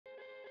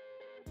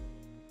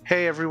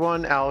Hey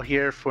everyone, Al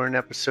here for an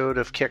episode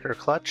of Kick or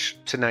Clutch.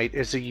 Tonight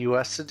is a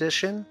US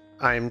edition.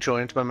 I am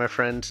joined by my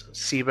friend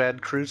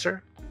cbad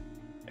Cruiser.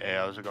 Hey,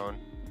 how's it going?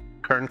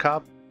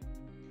 Kernkob.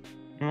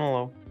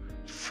 Hello.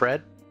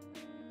 Fred.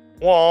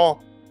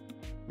 Wall.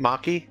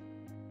 Maki.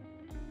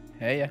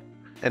 Hey, yeah.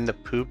 And the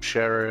Poop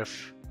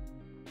Sheriff.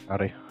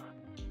 Howdy.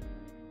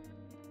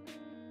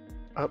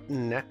 Up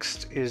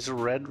next is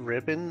Red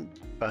Ribbon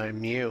by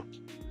Mew.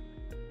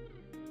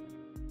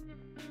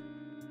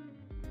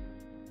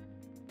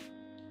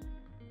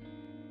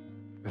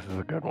 This is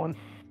a good one.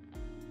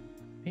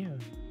 Yeah.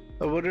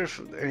 I wonder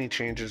if any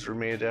changes were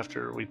made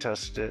after we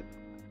tested it.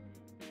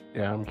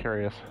 Yeah, I'm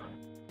curious.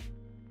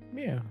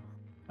 Yeah.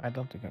 I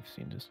don't think I've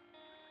seen this.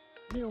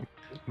 No,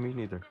 me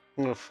neither.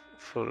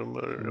 Photo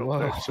mode.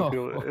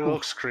 Whoa. It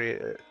looks great.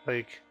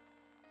 Like,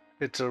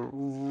 it's a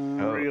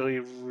really,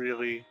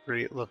 really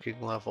great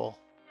looking level.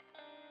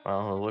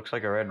 Well, it looks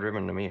like a red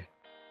ribbon to me.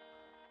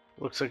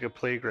 Looks like a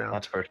playground.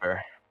 That's for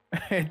sure.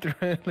 It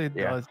really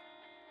Yeah. does.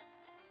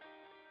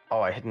 Oh,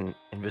 I hit an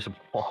invisible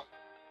wall.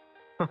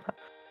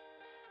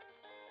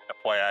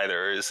 FYI,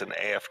 there is an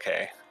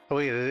AFK. Oh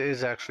wait, it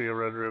is actually a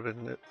red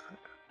ribbon.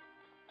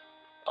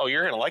 Oh,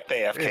 you're gonna like the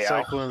AFK. It's Al.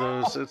 like one of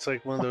those. It's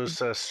like one of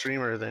those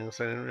streamer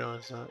things. I didn't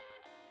realize that.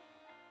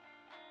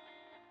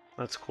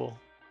 That's cool.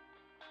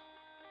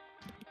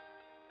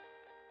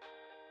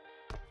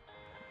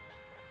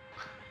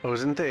 Oh,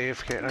 isn't the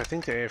AFK? I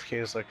think the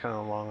AFK is like kind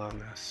of long on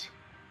this.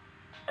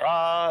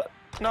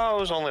 No, it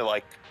was only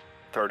like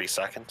 30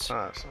 seconds.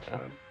 Ah, that's not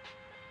bad.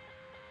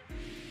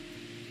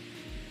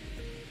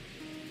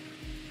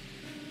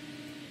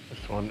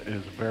 This one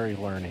is very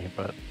learny,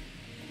 but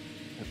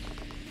it's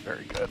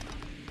very good.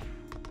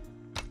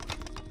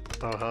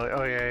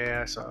 Oh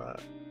yeah, I saw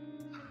that.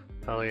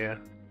 Hell yeah.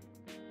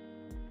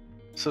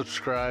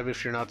 Subscribe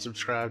if you're not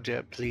subscribed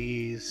yet,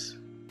 please.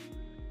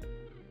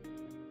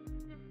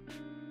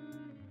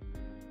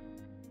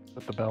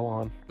 Put the bell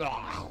on.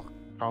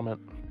 Comment.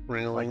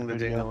 Ring-a-ling the Like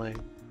video. ding-a-ling.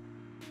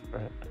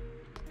 Right.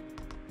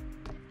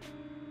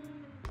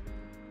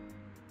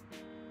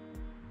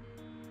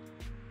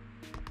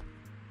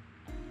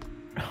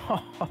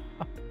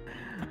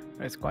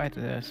 It's quite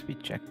a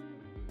speed check.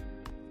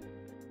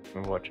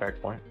 What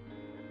checkpoint?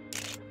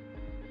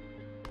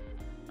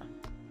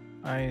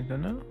 I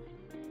don't know.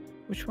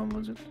 Which one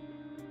was it?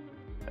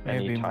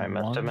 Any Maybe time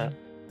one? estimate?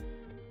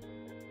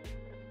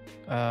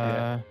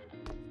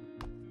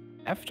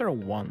 After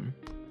one.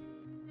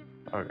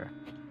 Okay.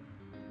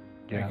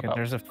 Yeah, Like, about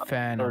there's a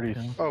fan. 30.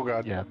 up, Oh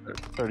god. Yeah,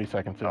 30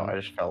 seconds in. Oh, I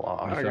just fell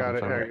off. I got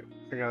it. Sorry.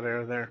 I got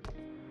air there.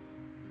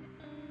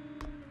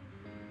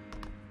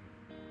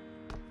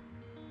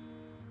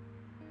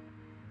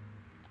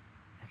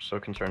 I'm so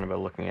concerned about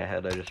looking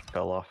ahead, I just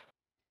fell off.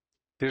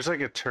 There's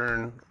like a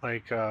turn,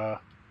 like I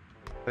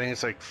think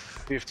it's like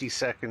 50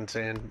 seconds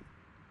in.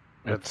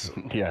 That's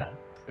Yeah,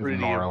 it's pretty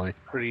gnarly.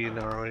 pretty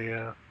gnarly,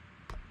 yeah.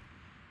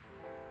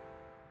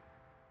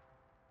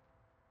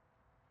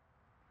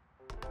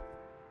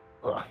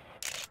 Ugh.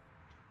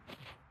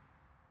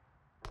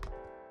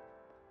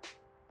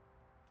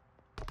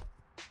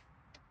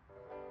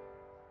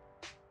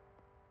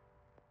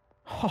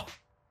 Oh,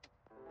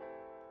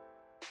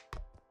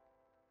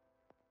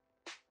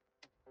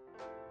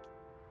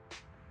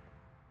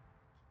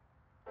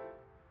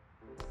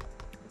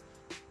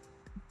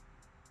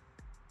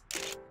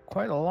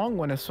 quite a long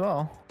one as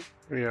well.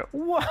 Yeah.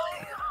 What?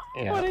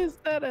 Yeah. What is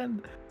that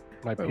end?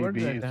 My Wait, where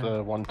did PB that is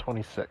go?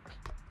 126.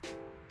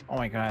 Oh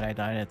my god, I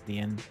died at the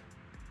end.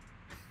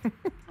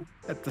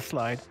 At the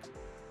slide.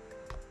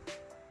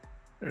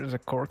 There's a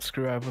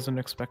corkscrew I wasn't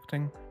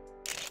expecting.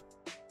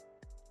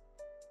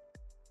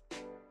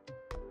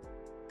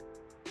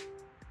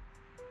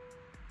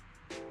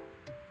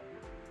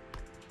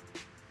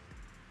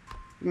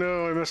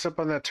 No, I messed up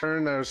on that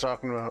turn that I was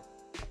talking about.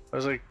 I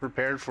was like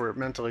prepared for it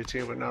mentally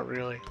too, but not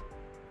really.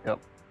 Yep.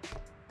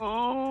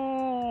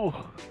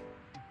 Oh!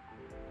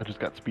 I just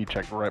got speed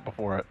checked right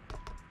before it.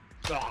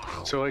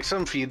 So like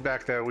some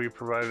feedback that we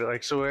provided,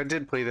 like so I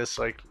did play this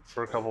like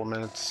for a couple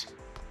minutes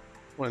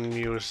when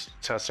Mew was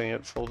testing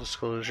it, full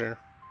disclosure.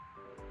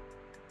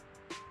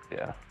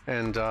 Yeah.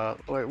 And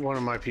like one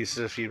of my pieces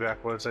of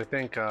feedback was I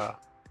think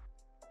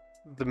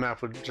the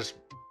map would just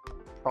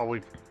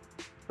probably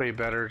play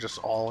better just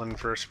all in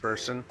first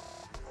person.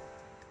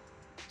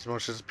 As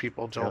much as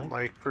people don't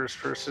like first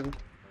person.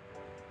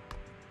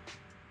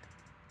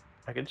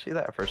 I can see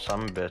that for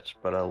some bits,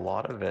 but a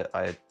lot of it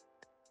I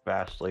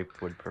vastly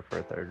would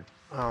prefer third.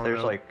 I don't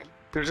There's know. like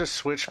There's a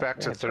switch back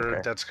Yeah, to it's third.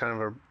 okay. That's kind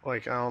of a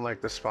like I don't like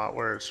the spot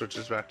where it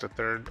switches back to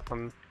third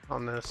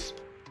on this.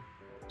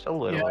 it's a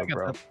little Yeah, I bit get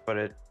rough, but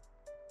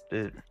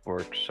it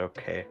works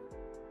okay.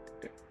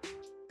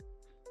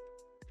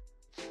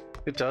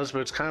 It does, but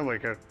it's kind of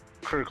like a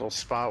critical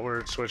spot where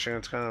it's switching.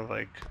 It's kind of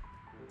like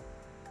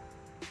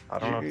I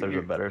don't know if there's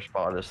a better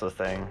spot is the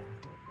thing.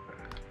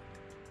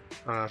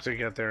 I don't have to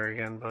get there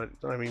again, but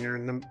I mean you're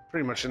in the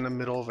pretty much in the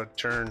middle of a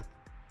turn.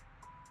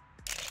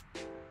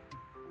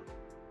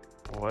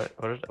 What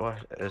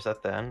is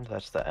that the end?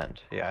 That's the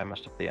end. Yeah, I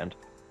messed up the end.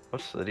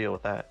 What's the deal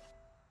with that?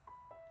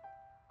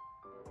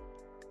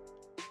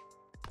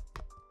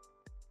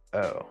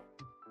 Oh.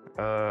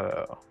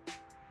 Oh.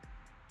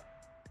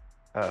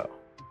 Oh.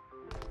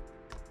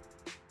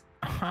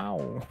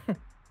 Ow.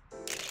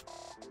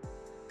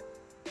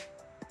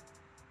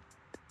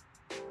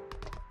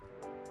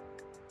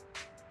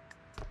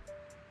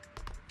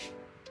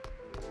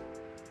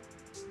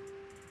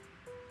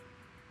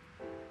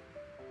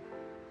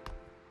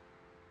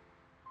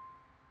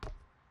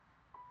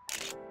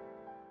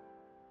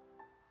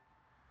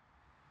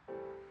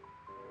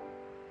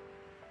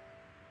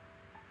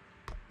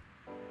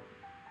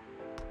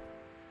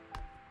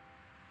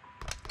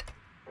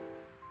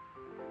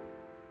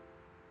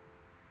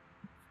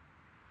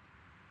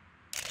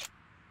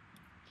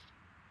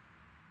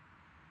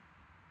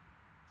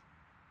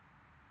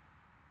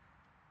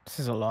 This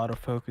is a lot of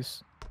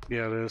focus.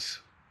 Yeah, it is.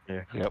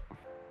 Yep.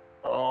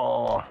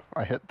 Oh,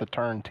 I hit the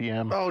turn,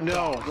 TM. Oh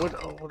no!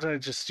 What did I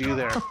just do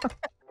there?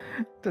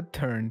 The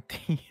turn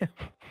TM.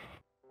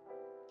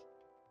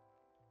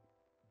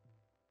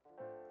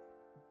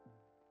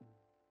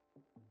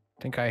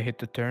 Think I hit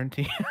the turn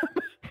TM.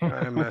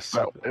 I messed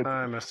up. No,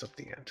 I messed up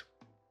the end.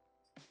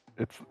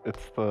 it's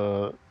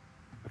the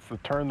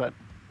turn that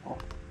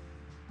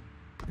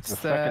It's the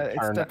second it's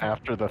turn the,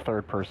 after the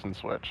third person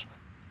switch.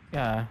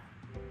 yeah,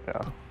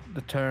 Yeah.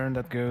 the turn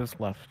that goes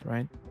left,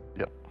 right?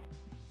 Yep.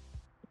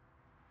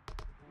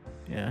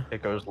 Yeah,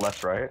 It goes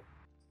left, right?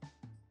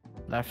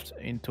 left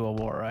into a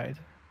war, right?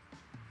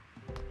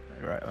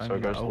 Right. I So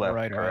it mean, goes over left,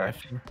 right or correct?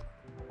 after.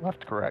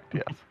 Left, correct.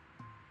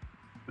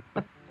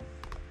 Yes.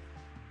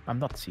 I'm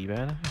not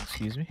cbad.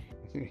 Excuse me.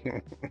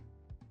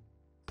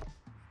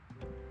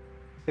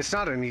 It's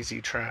not an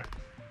easy track.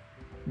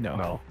 No.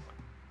 No.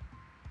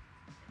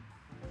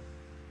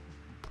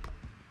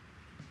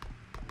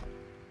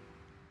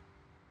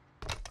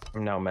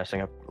 I'm now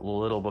messing up a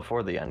little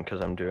before the end because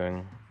I'm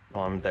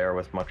there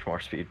with much more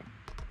speed.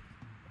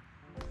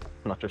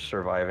 I'm not just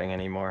surviving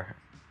anymore.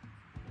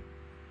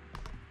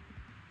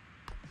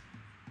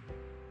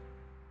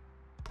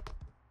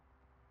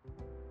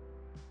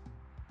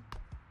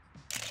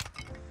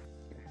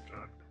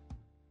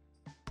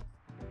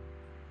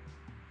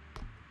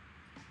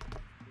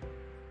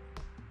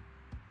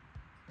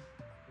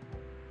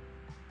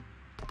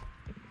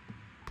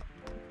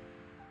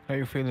 How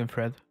you feeling,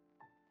 Fred?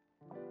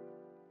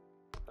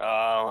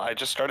 I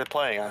just started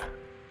playing.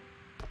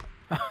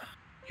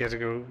 He had to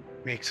go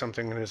make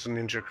something in his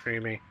Ninja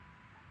Creamy.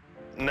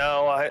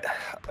 No, I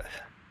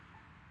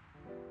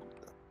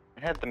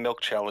had the milk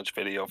challenge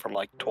video from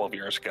like 12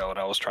 years ago, and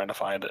I was trying to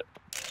find it.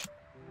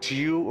 Do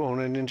you own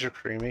a Ninja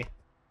Creamy?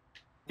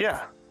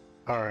 Yeah.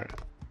 Alright.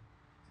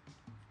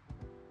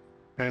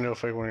 I know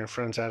if like one of your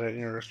friends had it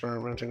in your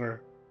restaurant renting,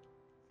 or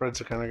Fred's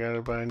the kind of guy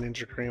to buy a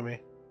Ninja Creamy.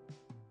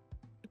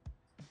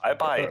 I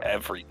buy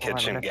every Oh, I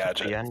kitchen messed up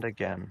gadget. the end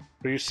again.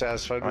 Are you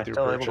satisfied Am I with your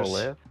still purchase? able to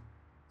live?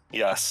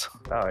 Yes.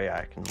 Oh yeah,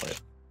 I can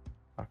live.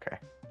 Okay.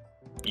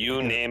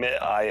 You name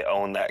it, I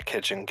own that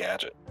kitchen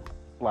gadget.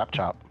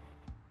 Laptop.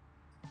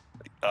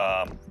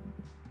 I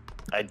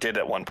did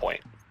at one point.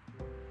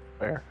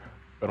 There.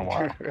 Been a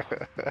while.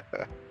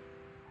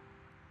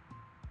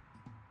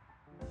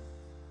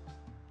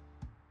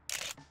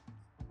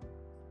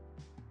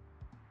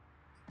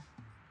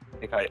 I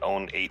think I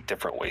own 8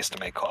 different ways to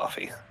make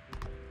coffee.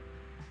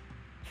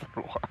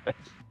 Why?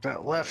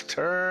 That left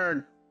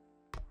turn.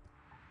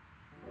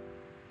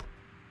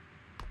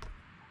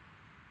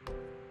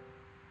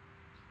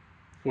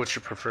 What's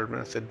your preferred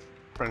method?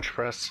 French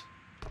press?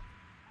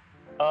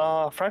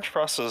 French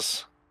press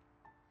is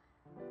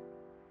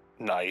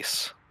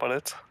nice,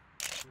 but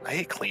I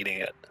hate cleaning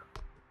it.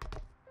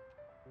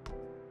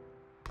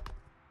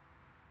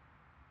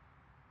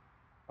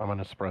 I'm an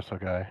espresso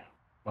guy.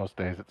 Most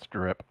days it's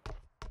drip.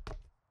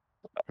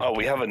 Oh,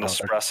 we have an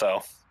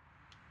espresso.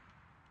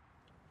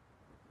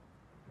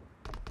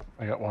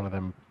 I got one of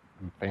them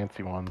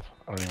fancy ones.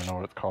 I don't even know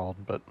what it's called,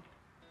 but.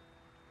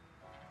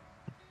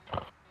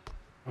 I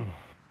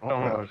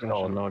don't know what it's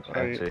called. No, it's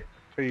fancy.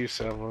 I used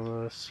to have one of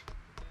those.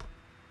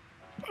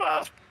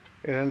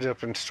 It ended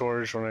up in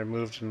storage when I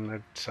moved, and I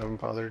just haven't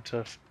bothered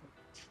to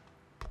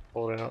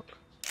pull it out.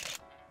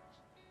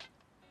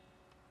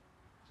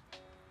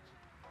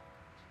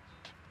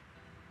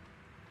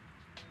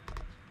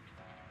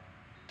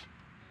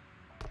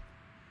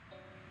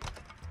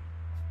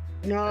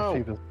 I see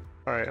No! this.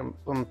 Alright,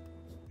 I'm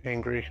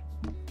angry.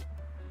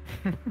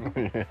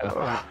 Yeah.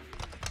 Ugh.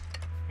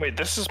 Wait,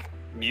 this is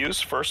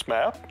Mew's first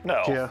map?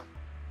 No. Yeah.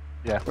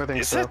 Yeah. I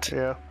think Is so. it?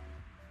 Yeah.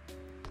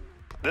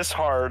 This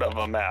hard of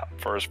a map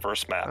for his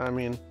first map. I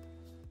mean,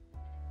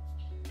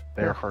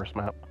 Their first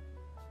map.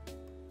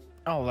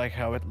 I don't like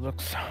how it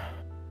looks.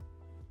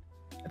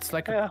 It's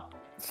like Yeah.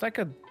 it's like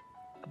a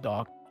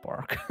dog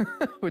park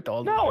with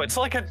all No, the it's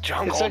like a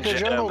jungle it's like gym. a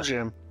jungle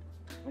gym.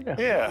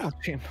 Yeah.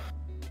 gym.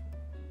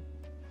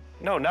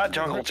 No, not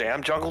jungle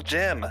jam, jungle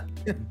gym.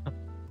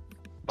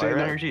 Fire Dude,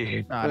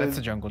 energy. Nah, that's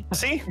a jungle.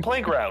 See?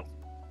 Playground.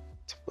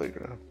 It's a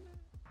playground.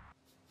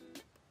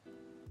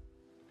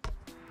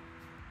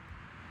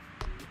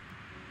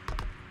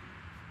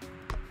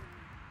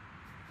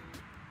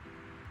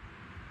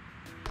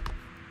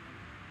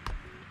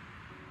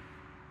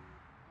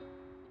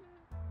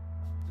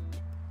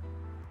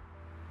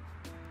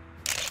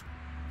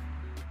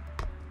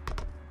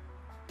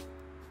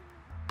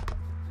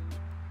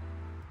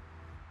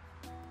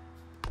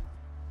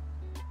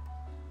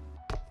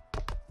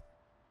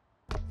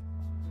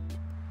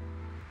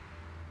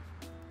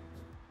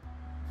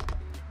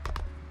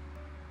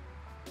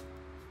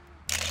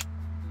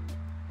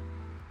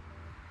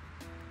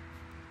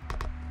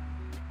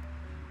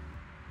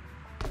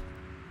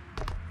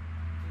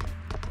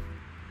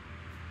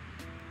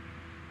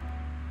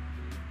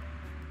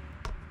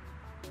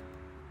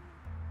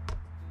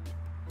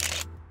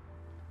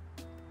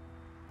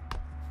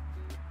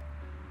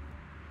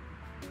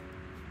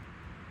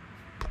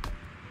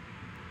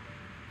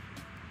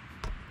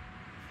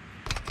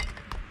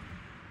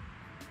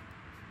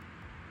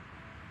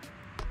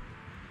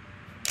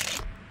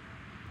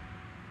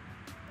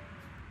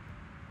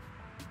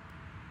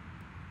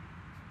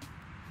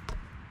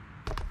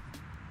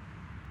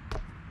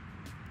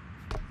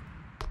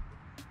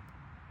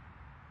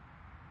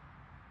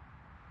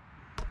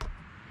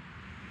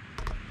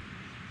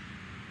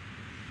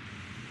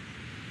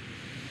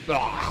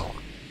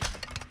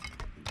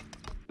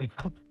 Do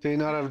they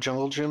not have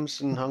jungle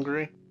gyms in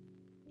Hungary?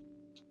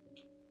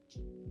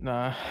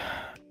 Nah.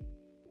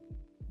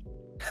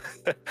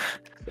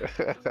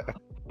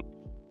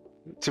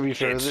 To be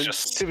fair, It's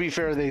just- to be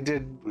fair, they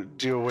did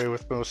do away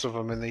with most of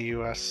them in the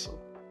U.S.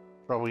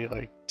 probably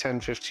like 10,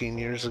 15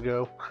 years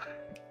ago.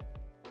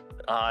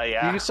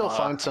 Yeah. You can still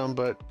find some,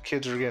 but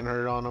kids are getting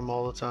hurt on them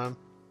all the time.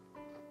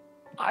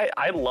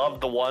 I love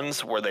the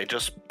ones where they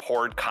just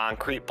poured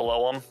concrete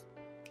below them,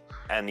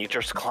 and you're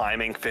just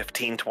climbing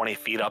 15, 20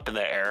 feet up in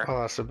the air.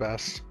 Oh, that's the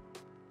best.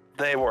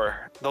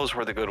 Those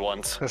were the good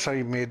ones. That's how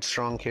you made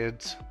strong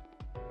kids.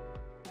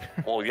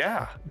 Well,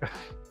 yeah.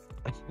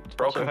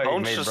 Broken how you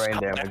bones made just brain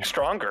come back damage.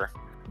 stronger.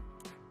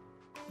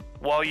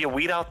 While you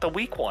weed out the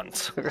weak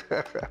ones.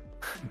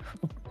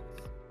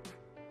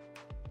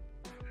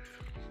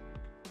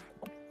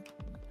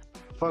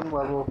 Fun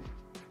level,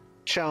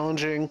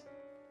 challenging.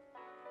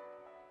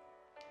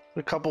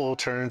 A couple of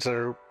turns that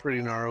are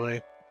pretty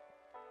gnarly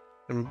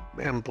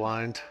and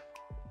blind,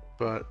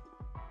 but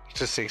it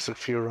just takes a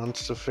few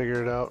runs to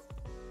figure it out.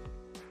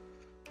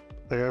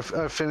 Like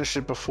I've finished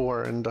it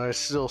before, and I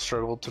still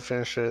struggled to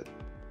finish it,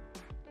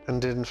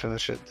 and didn't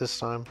finish it this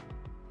time.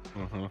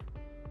 Mm-hmm.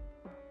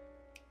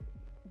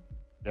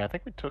 Yeah, I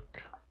think we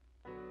took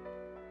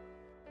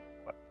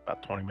what,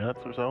 about 20 minutes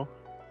or so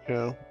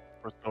Yeah.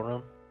 first go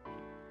run.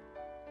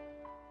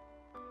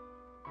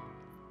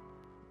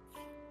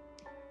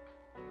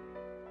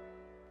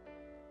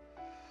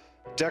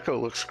 Deco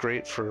looks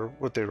great for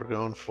what they were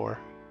going for.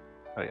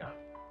 Oh yeah,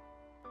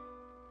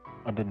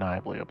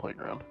 undeniably a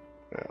playground.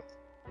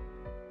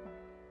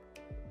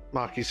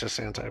 Maki's just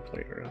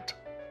anti-playground.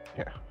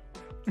 Yeah.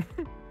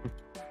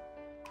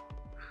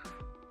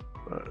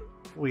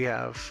 We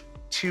have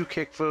 2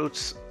 kick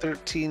votes,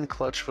 13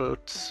 clutch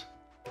votes.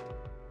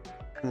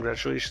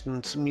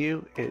 Congratulations,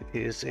 Mew. It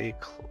is a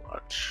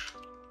clutch.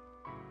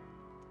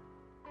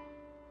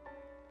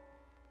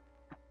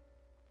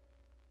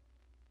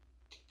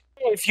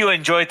 If you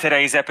enjoyed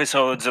today's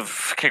episodes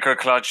of Kicker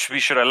Clutch, be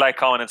sure to like,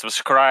 comment, and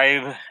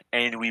subscribe.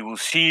 And we will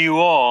see you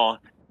all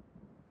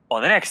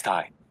on the next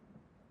time.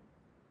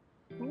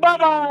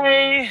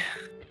 Bye-bye!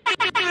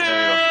 There you go.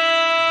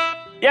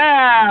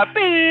 Yeah!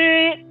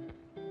 Beep!